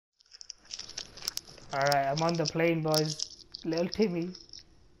Alright, I'm on the plane, boys. Little Timmy.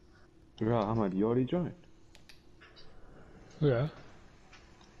 Right, Ahmad, you already joined? Yeah.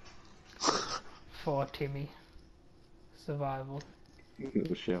 For Timmy. Survival.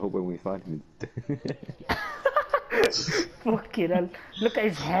 Oh shit, I hope when we find him. Fucking hell. Look at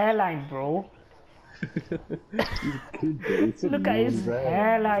his hairline, bro. Look at his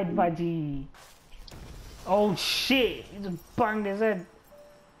hairline, budgie. Oh shit. He just banged his head.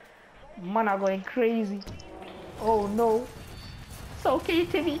 Man, I'm going crazy. Oh no. It's okay,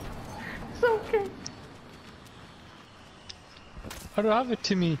 Timmy. It's okay. I don't have a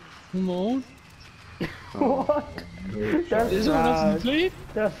Timmy. I'm on. What? That's Is someone else in the sad. plane?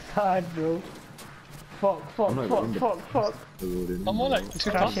 That's sad, bro. Fuck, fuck, not fuck, even fuck, fuck. I'm on like 2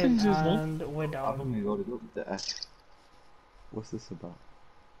 Crashing passengers, man. and we're I've down. only loaded up there. What's this about?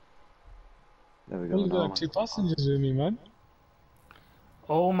 There we I've go. only now got I'm like 2 passengers with me, man.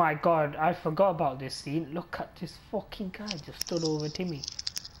 Oh my god, I forgot about this scene. Look at this fucking guy just stood over Timmy.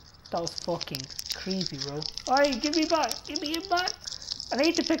 That was fucking creepy, bro. Oi, give me back. Give me him back. I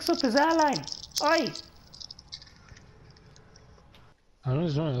need to fix up his airline. Oi. I don't know,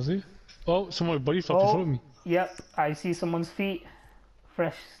 he's not, is he? Oh, someone body flopped in front of Oh, me. yep. I see someone's feet.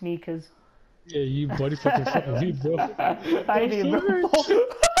 Fresh sneakers. Yeah, you body flopped in front of me, bro. I did, bro.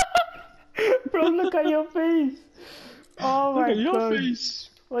 Bro, look at your face. Oh Look my at your god. face.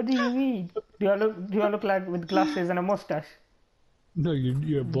 What do you mean? Do I look like with glasses and a mustache? No,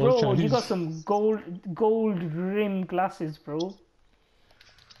 you're a bald Bro, Chinese. you got some gold rim glasses, bro.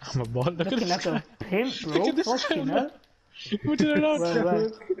 I'm a bald. Look Looking at like a pimp, bro. Look at this Fucking guy, hell. What did I not?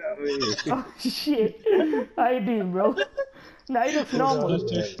 Well. Oh shit. How you doing, bro? Nah, he looks normal.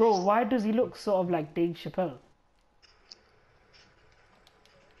 Bro, why does he look sort of like Dave Chappelle?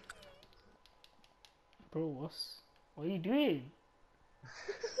 Bro, what are you doing?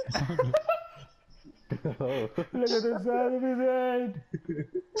 Look at the side of his head.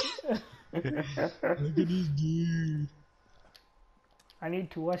 Look at this dude. I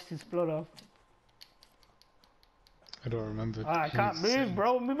need to wash this blood off. I don't remember. I can't move,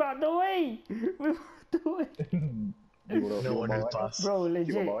 bro. Move out the way. Move out the way. No one will pass. Bro, legit.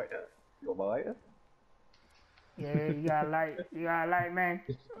 You want my lighter? Yeah, you got a light, man.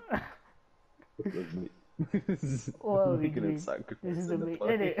 Well, Making him this sacrifice is in the the bit,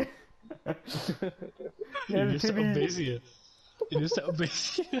 plane. innit? You just set up base here. You just set up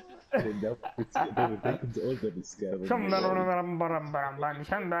base here. No, it's they can always be scared of him.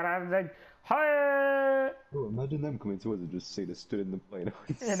 Hi. Oh, imagine them coming towards and just see the stood in the plane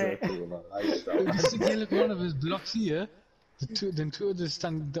on Yeah, circle with my lights out. You see the look one of his blocks here. Then two others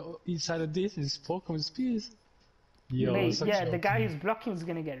stand each side of this and just poke him with spears. Yo, Mate, such yeah, a- the guy who's blocking is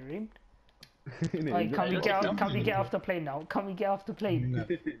gonna get rimmed. Innit? Like, can we just get jump out? Can we in. get off the plane now? Can we get off the plane? No.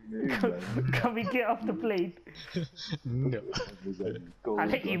 Can we get off the plane? No. I'll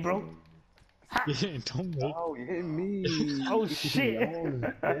hit you, bro. Yeah, don't wait. Oh, you're hitting me! Oh shit!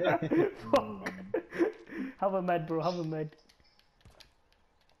 Fuck. Have a med, bro. Have a med.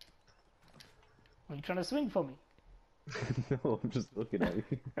 Are you trying to swing for me? No, I'm just looking at you.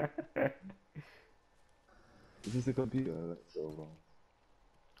 Is this a computer? That's so wrong.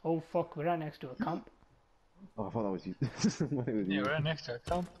 Oh fuck, we're right next to a camp. Oh, I thought that was you. When it was Yeah, you. we're next to a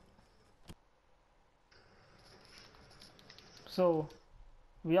camp. So,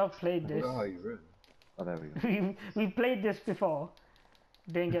 we have played this. Where are you, really? Oh, there we go. We played this before.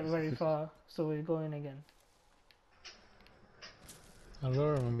 Didn't get very far, so we're going again. I don't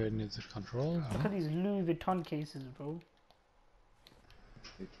remember any of the controls. Look at these Louis Vuitton cases, bro.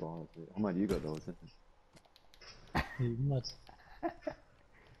 Big balls, dude. Oh man, you got those, didn't you? You mad.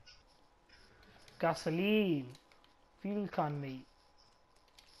 Gasoline. Fuel can, mate.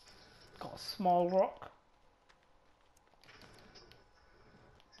 Got a small rock.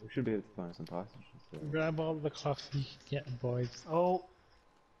 We should be able to find some passengers. So. Grab all the coffee, get boys. Oh.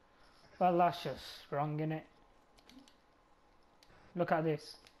 Well, that's just wrong, innit? Look at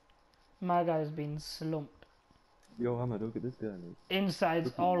this. My guy's been slumped. Yo, Ahmed, look at this guy, mate.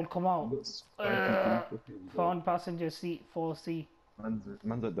 Insides all come out. Front passenger seat 4C.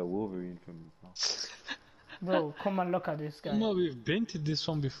 Man's like the Wolverine from his mouth. Bro, come and look at this guy. No, we've been to this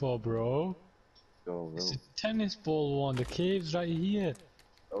one before, bro. Yo, It's bro. a tennis ball one. The cave's right here.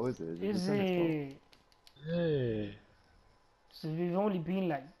 Oh, is it? Is a tennis ball? it? Hey. So we've only been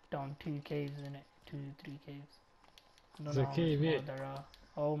like down 2 caves in it. 2, 3 caves. I don't There's know a how much cave more here. there are.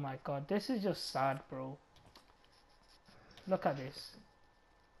 Oh my god, this is just sad, bro. Look at this.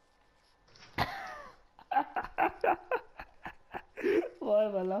 Why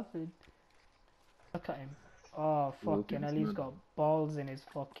am I laughing? Look at him. Oh fucking hell, he's got balls in his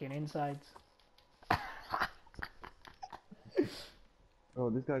fucking insides. Oh,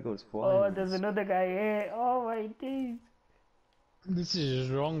 this guy goes flying. Oh, there's another guy here. Oh my days. This is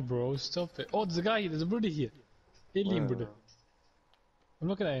wrong, bro. Stop it. Oh, there's a guy here. There's a brother here. Alien Where? brother. I'm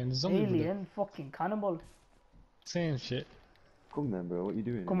looking at him. There's a zombie brother. Alien, fucking cannibal. Same shit. Come then, bro. What you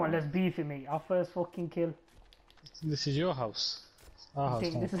doing? Come on, let's beef it, mate. Our first fucking kill. This is your house. Our I house.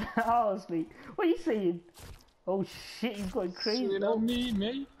 think now. this is ours, mate. What are you saying? Oh shit, he's going crazy. Shit on me,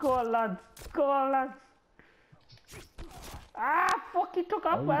 mate. Go on, lads. Go on, lads. Ah, fuck, he took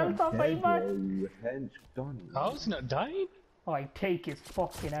off my health off my man. You hench Donny. How's he not dying? Oh, I take his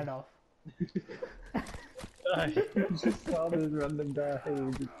fucking head off. Aye. Just saw this random guy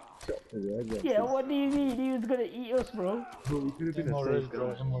who just shot his head off. Yeah, what do you mean? He was gonna eat us, bro. Bro, you could have been a Hemorrhoids, safe bro,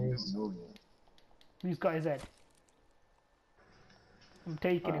 guy. hemorrhoids. No, no. Who's got his head? I'm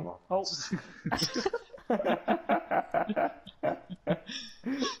taking him. Ah, Oh.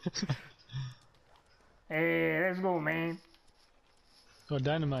 Hey, let's go, man. Got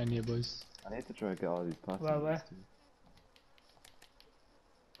dynamite in here, boys. I need to try and get all these passengers. Where? too.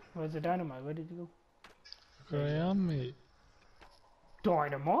 Where's the dynamite? Where did you go? Look where I am, mate.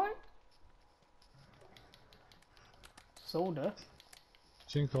 Dynamite? Soda?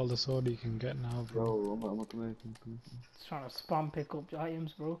 Drink all the soda you can get now, bro. Bro, I'm coming. Just trying to spam pick up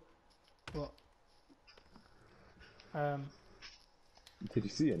items, bro. What? Did you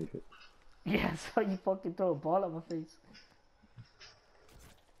see anything? Yeah, I saw you fucking throw a ball at my face.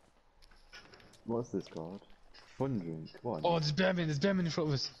 What's this called? Fun drink. What? Oh, there's bearmen in front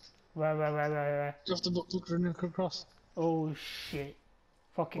of us. Where? You have to look running across. Oh shit.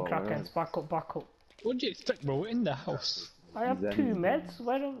 Fucking Oh, Krakens, back up. What do you expect, bro? We're in the house. I have Zen. 2 meds.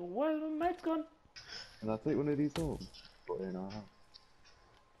 Where are the meds gone? And I take one of these home. Put it in our house.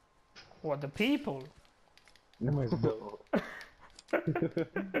 What, the people? No, it's built.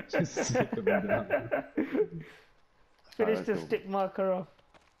 Just stick him down. Finish let's the go. stick marker off.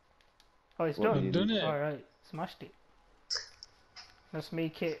 Oh, it's What do done. you Done it. Alright, smashed it. Let's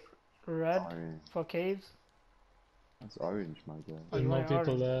make it red Orange. for caves. That's orange, my guy. Oh, There's you more want people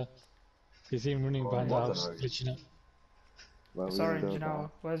orange? there. You see him running behind the what's house, an orange? glitching out. Where It's we gonna orange go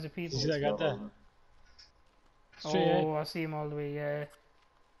now. Where's the people? You see that guy there? Straight Oh, ahead. I see him all the way, yeah.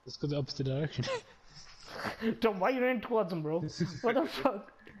 Let's go the opposite direction. Tom, why you running towards him, bro? What the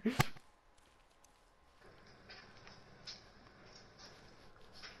fuck?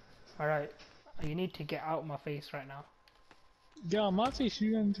 Alright, you need to get out of my face right now. Get on my face,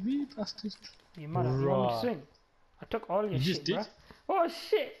 you going to be, bastard. You might have your own Right. swing. I took all your You shit, just did. bruh. Oh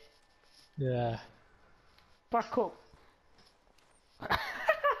shit! Yeah. Back up.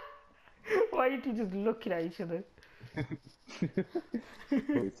 Why are you just looking at each other?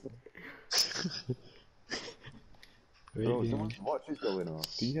 Bro, someone's watch is going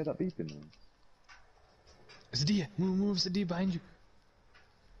off. Can you hear that beeping, man? It's a deer. Move, it's a deer behind you.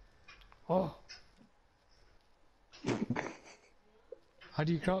 Oh, How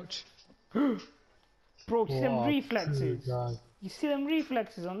do you crouch? bro, see them Wow, reflexes. good God. You see them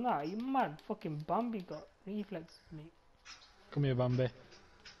reflexes on that? You mad? Fucking Bambi got reflexes, mate. Come here, Bambi.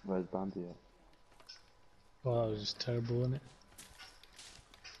 Where's Bandy at? Oh, that was just terrible, wasn't it?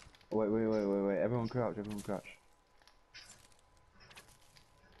 Oh, wait. Everyone crouch,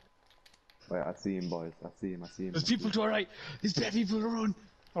 Wait, I see him, boys. I see him. There's people to our right. There's bad people to run.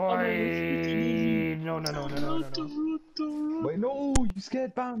 Oi! No. Wait, no! You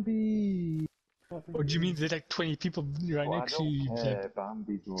scared Bambi! What do you mean? There's like 20 people right Oh, I next to you. don't care.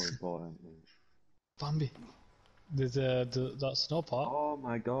 Bambi's more important. Man. Bambi. There's that snow park. Oh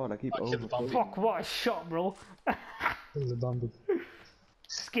my god, I keep I killed overflowing. Fuck, what a shot, bro. There's a Bambi.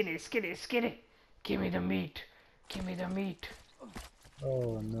 Skinny. Give me the meat.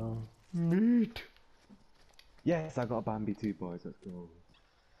 Oh no. Meat. Yes, I got a Bambi too, boys. Let's go.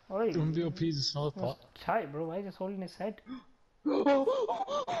 Oi, Bambi up here's a snow park. tight, bro. Why are you just holding his head?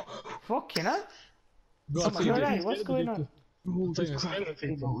 Fucking hell. Bro, I thought You're you right, were what's scared going of on? Oh, Thing this is crap scared of came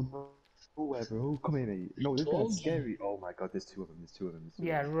people. out of nowhere, bro. Come here, mate. No, this Told guy's you. scary. Oh my god, there's two of them.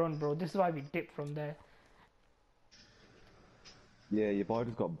 Yeah, run, bro. This is why we dip from there. Yeah, your boy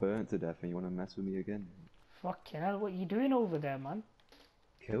just got burnt to death and you want to mess with me again? Fucking hell, what you doing over there, man?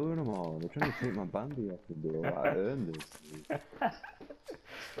 Killing them all. They're trying to take my Bambi off the door. I earned this.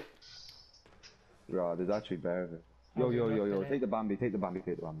 Right, there's actually better of it. Yo. Take the Bambi.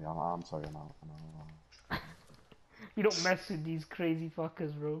 I'm sorry, I'm out. You don't mess with these crazy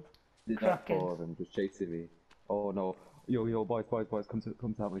fuckers, bro. There's like 4 of them just chasing me. Oh no. Yo, boys, come to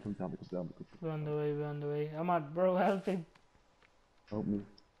help me. We're on the way. I'm out, bro. Help him. Help me.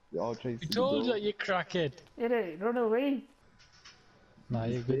 They're all chasing We me, told bro. you, you crackhead. Run away. Nah,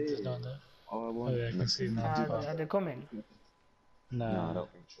 you're good. Just down there. All I Oh want. yeah, I can see him now. Are they coming? Nah. No, I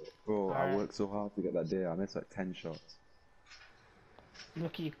don't think so. Bro, I Alright. worked so hard to get that day. I missed like 10 shots.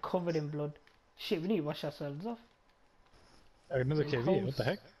 Look, you're covered in blood. Shit, we need to wash ourselves off. Another Getting cave here, what the close.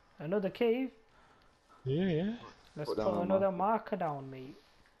 heck? Another cave. Yeah, yeah. Let's Put put down a another marker down, mate.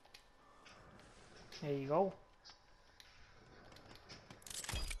 There you go.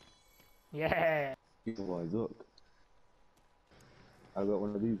 Yeah. People wise up. I got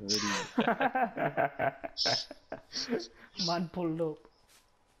one of these already. Man pulled up.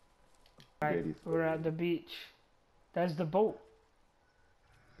 Right, Ladies. we're at the beach. There's the boat.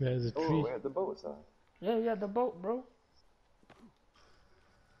 There's a Oh, tree. we're at the boat side. Yeah, the boat, bro.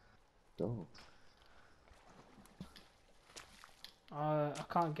 Oh. I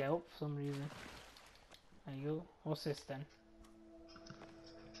can't get up for some reason. There you go. What's this then?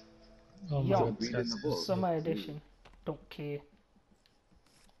 Oh my Yo, god, reading that's the book. Summer edition. Don't care.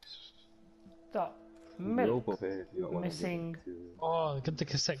 That Milk milk up here if you got one of missing. them. Oh, get the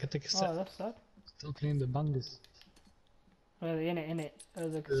cassette, get the Oh, cassette. that's sad. Still clean the bangers. Well, in it. There's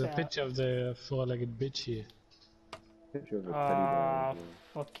a There's a cassette. picture of the four-legged bitch here. Picture of a teddy Ah, bear.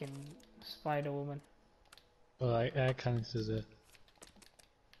 fucking Spider Woman. Well, like air canisters there.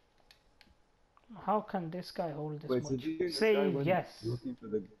 How can this guy hold this Wait, so much? do you think this Say guy went yes. looking for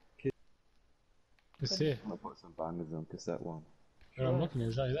the kid? It's here. I'm gonna put some bangers on cassette one. Where I'm looking,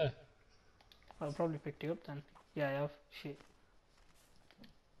 it's right there. I'll probably picked you up then. Yeah, I have. Shit.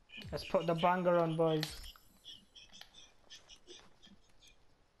 Let's put the banger on, boys.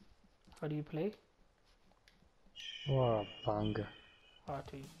 How do you play? What a banger.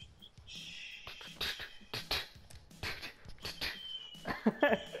 R2.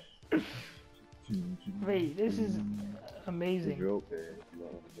 Wait, this is amazing. You're up there. If you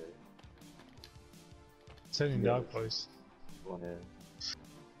want to get Turning dark, boys. one here.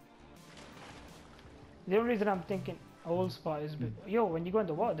 The only reason I'm thinking old spot is, yo, when you go in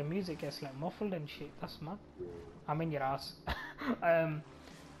the water, the music gets like muffled and shit. That's mad. I'm in your ass. Come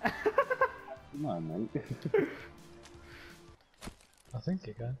on, mate. I think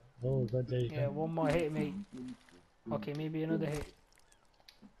you can. Oh god, there you Yeah, can. one more hit, mate. Okay, maybe another hit.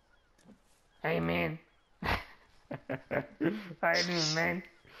 Hey, man. How you doing, man?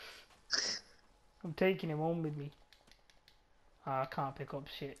 I'm taking him home with me. I can't pick up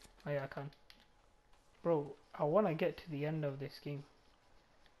shit. Oh yeah, I can. Bro, I want to get to the end of this game.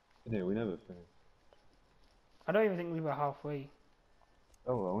 Yeah, we never finished. I don't even think we were halfway.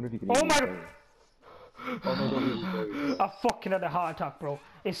 Oh, I wonder if you can. Oh even my- play. Oh no, don't even play. I fucking had a heart attack, bro.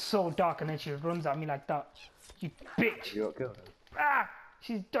 It's so dark and then she runs at me like that. You bitch. You got killed. Ah!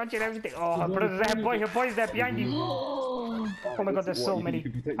 She's dodging everything. Oh, her brother's there, her boy's there behind you. Oh my god, there's so What, many. you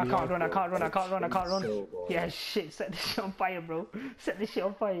can protect I me can't out, run, I bro. can't run, I can't run, I can't run. So boring. Yeah, shit, set this shit on fire, bro. Set this shit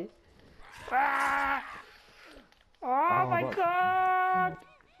on fire. Ah! Oh my but- god!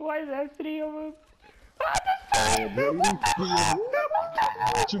 Why is there 3 of them?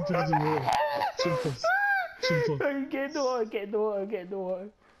 Jump into the water. Jump off. Jump off. Get in the water, get in the water, get in the water.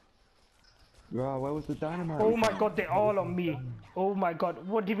 Bro, where was the dynamite? Oh my god, they're all on me. Oh my god,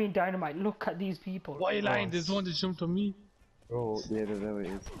 what do you mean dynamite? Look at these people. Why are you lying? There's one that jumped on me. Bro, yeah, there it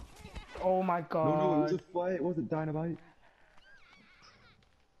is. Oh my No, it was god. a fight. It wasn't dynamite.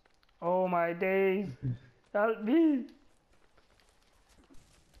 Oh my days. Help me.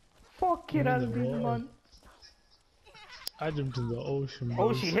 Fucking I'm in help the me, water. man. I jumped in the ocean. Oh,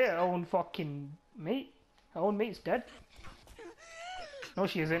 boys. she hit her own fucking mate. Her own mate's dead. No,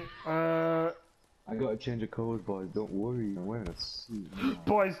 she isn't. I gotta change the code, boys. Don't worry. I'm wearing a suit.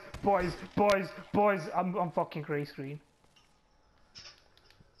 Boys. I'm fucking grey screen.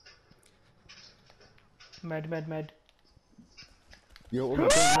 Med. Yo,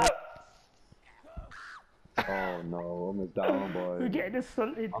 almost down, oh no, almost down, We're boys. getting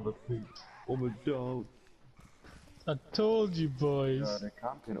assaulted. On the feet. Almost down. I told you, boys. Yeah, they're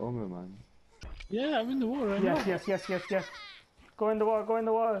camping over, man. Yeah, I'm in the water right now. Yes. Go in the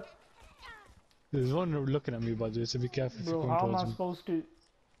water. There's one looking at me, by the way, so be careful if you Bro, come how am I towards me. supposed to?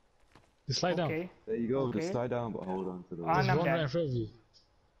 Just slide down. Okay. There you go. Okay. Just slide down, but hold on to the. And There's I'm one right in dead. front of you.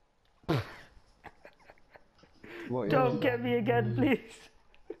 What, Don't get me again, please.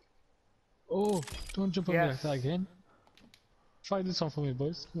 Oh, don't jump on me like Yes. that again. Try this one for me,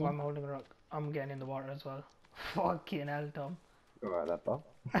 boys. Come Oh, on. I'm holding a rock. I'm getting in the water as well. Fucking hell, Tom. Alright, that pal.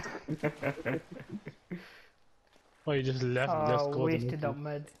 Oh, you just left. Let's Oh, go. wasted that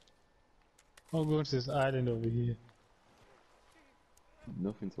med. I'm going to this island over here.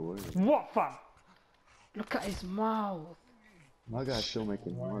 Nothing to worry about. What, fam? Look at his mouth. My guy's still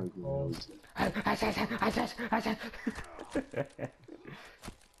making noise. You know.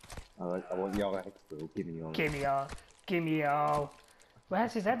 I want your ex, bro. Give me your. Give me a. Gimme out.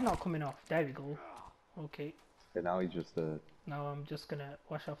 Where's his head not coming off? There we go. Okay. And now he's just Now I'm just gonna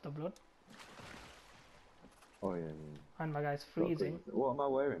wash off the blood. oh yeah. And my guy's freezing. What am I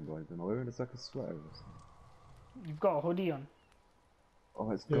wearing, boys? Am I wearing a like a sweater or something? You've got a hoodie on.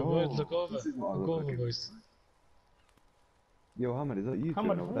 Oh, it's Yeah, gold. boys, look over. This is what I Look look over, like. boys. Yo, Hamad, is that you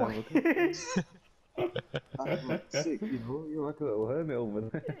Hamad, doing over there? I'm like sick, you know? You're like a little hermit over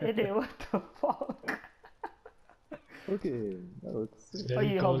there. Idiot, what the fuck? Look at him. That looks sick. Yeah, Are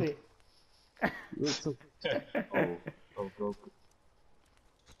you gold. hobbit? You look so... oh, go.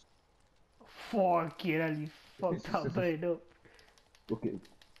 Fuck you, you fucked up bird up. Look at him.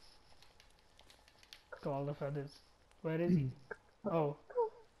 Got all the feathers. Where is he? Oh.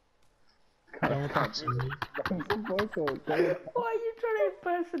 Come on, Why are you trying to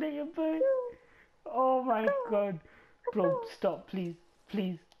impersonate a bird? Oh my god. Bro, stop, please.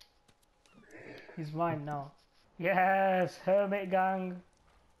 Please. He's mine now. Yes, hermit gang.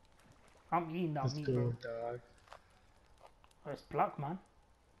 I'm eating that let's meat, go, bro. dog. Oh, it's black, man.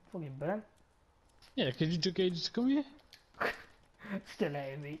 Fucking burnt. Yeah, could you took ages to come here? Still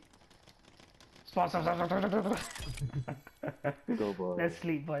eating meat. Stop, stop, stop, stop, stop, stop. Go, boy. Let's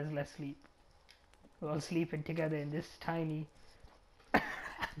sleep, boys, let's sleep. We're all sleeping together in this tiny...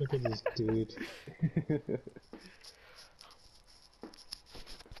 Look at this dude.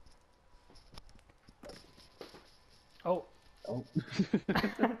 Oh. Oh.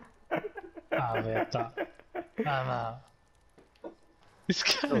 Ah, wait, that. I'm out. This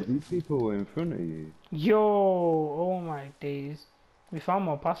Oh, guy. these people were in front of you. Yo! Oh my days. We found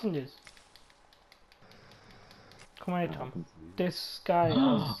more passengers. Come on, Tom. This guy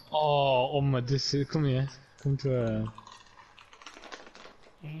has... Oh my, this is, come here. Come to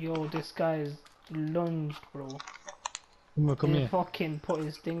Yo, this guy is lunged, bro. come He here. fucking put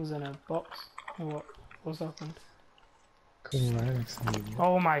his things in a box. What's happened? Come right next to me.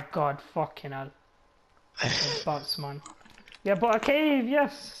 Oh my god, fucking hell. The bots, man. Yeah, but a cave,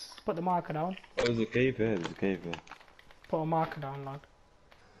 yes! Put the marker down. Oh, there's a cave here, there's a cave here. Put a marker down, lad.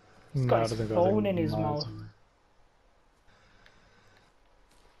 He's got his phone in his mouth.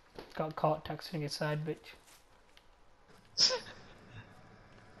 Got caught texting his side bitch.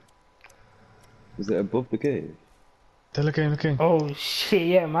 Is it above the cave? They're looking. Oh shit,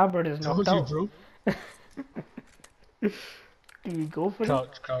 yeah, my brother's knocked Told you, out. bro. Do we go for it?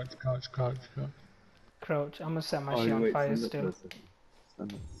 Crouch. Crouch. I'm gonna set my shit on fire still.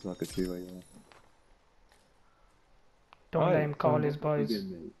 Stand up so I can see where you are. Don't let him call his boys.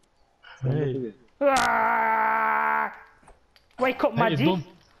 Hey. Ah! Wake up, my Hey, G! bum.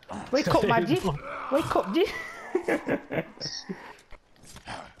 Wake up, my G! Wake up, G!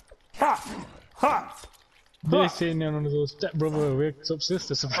 Ha! Ha! They're saying on one of those step brother wakes up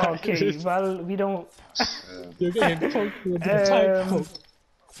sister surprise. Okay, well, we don't... You're getting poked with the type poked.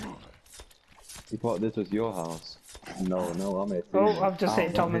 You thought this was your house? No, I'm here. Oh, I've just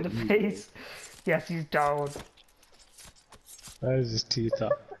hit Tom in the face. Yes, he's down. Where is his teeth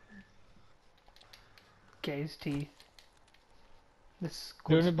up? Get his teeth. This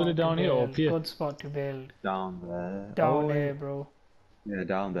You wanna build it down here or up here? Good spot to build. Down there. Down Oh, there, bro. Yeah,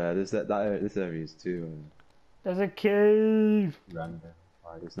 down there. This area is too There's a cave! random.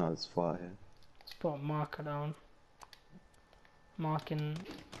 Like, it's not as flat here. Let's put a marker down. Marking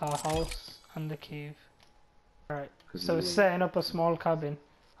our house and the cave. Alright, so we- setting up a small cabin.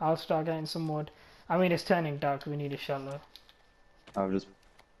 I'll start getting some wood. I mean, it's turning dark, we need a shelter. I'll just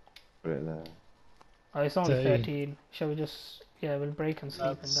put it there. Oh, it's only 13. 13. Shall we just... Yeah, we'll break and sleep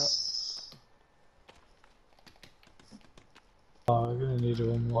in that. That's... Oh, we're gonna need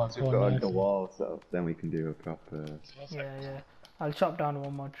one more. Once we've got like a wall set up, then we can do a proper... Yeah. I'll chop down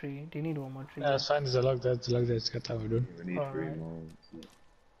one more tree. Do you need one more tree? Yeah, that's fine, there's a log there, it's got time we're done. We need 3 Alright. more.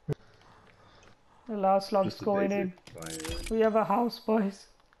 The last log's Just a going in. basic fire. We have a house, boys.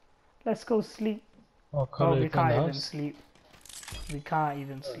 Let's go sleep. Oh, Oh, Carl, we you can't the even house? sleep. We can't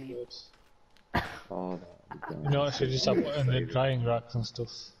even sleep. Oh, You know, I should just have put in the drying racks and stuff.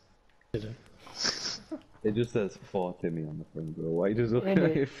 it just says for Timmy on the front, bro. Why does it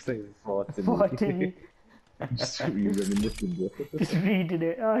Innit? say for Timmy? For Timmy. Just you reminiscing, bro. Just reading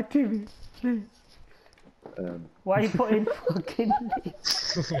it. Oh, Timmy, please. Why are you putting fucking me?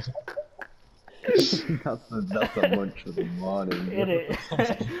 that's a munch of the morning, bro. In it.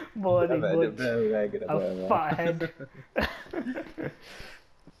 Morning wood. A fat head.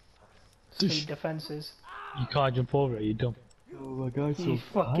 Speed defences. You can't jump over it, you dumb. Oh my god, You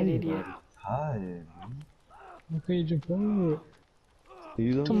fucking idiot. Tired, man. How can you jump over it?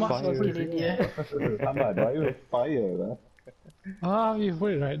 He's on Tomas fire. fucking idiot. I'm mad, why are you on fire, man? Ah, you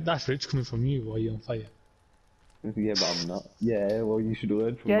put it right. That's rich coming from you. Why are you on fire? Yeah, but I'm not. Yeah, well, you should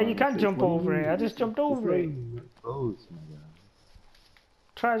learn from Yeah, my you can't mistakes. jump What do you over it. I mean? just jumped over it. Close, my guy.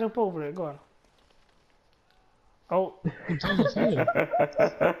 Try jump over it. Go on. Oh.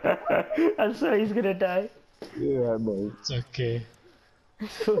 I'm sorry, he's gonna die. Yeah, mate. It's okay.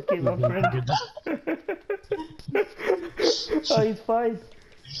 It's okay, my friend. Oh, he's fine.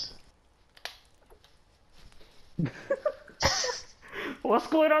 What's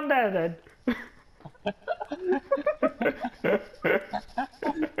going on there then?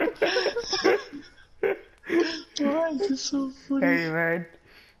 Why is this so funny? Hey man,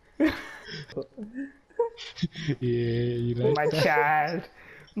 Yeah, you like my that?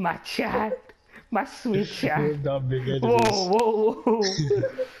 child, my sweet child. Not big enemies. Whoa, whoa, whoa.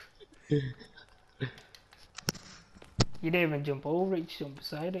 You didn't even jump over it, you jumped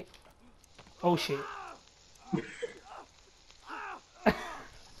beside it. Oh shit.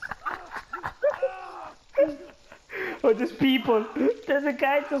 Oh, there's people. There's a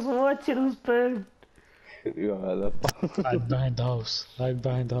guy just watching who's burned. Yeah, the Hide behind the house. Hide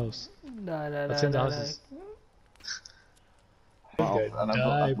behind the house. No, no, What's no, in the no, houses? Wow, Gonna and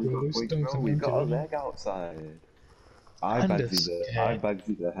die, we bro. got, Don't come we into got a me. leg outside. I I'm bagged just you the, I bagged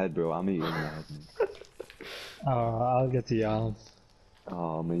you the head, bro. I'm eating the head. Man. I'll get the arm.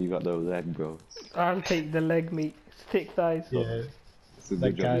 Oh man, you got the leg, bro. I'll take the leg meat. Stick thighs. Yeah, It's a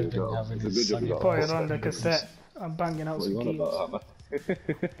that good job guy's you been got. having It's a his good job you sunny got. Put it days. on the cassette. I'm banging out What you some on keys. about,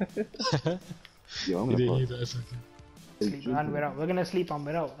 man? Yo, I'm You gonna didn't put. hear that, it's okay. Sleep and we're out. We're gonna sleep and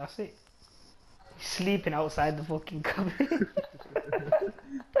we're out. That's it. Sleeping outside the fucking cupboard.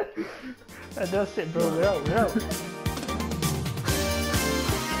 And that's it, bro. We're out. We're out.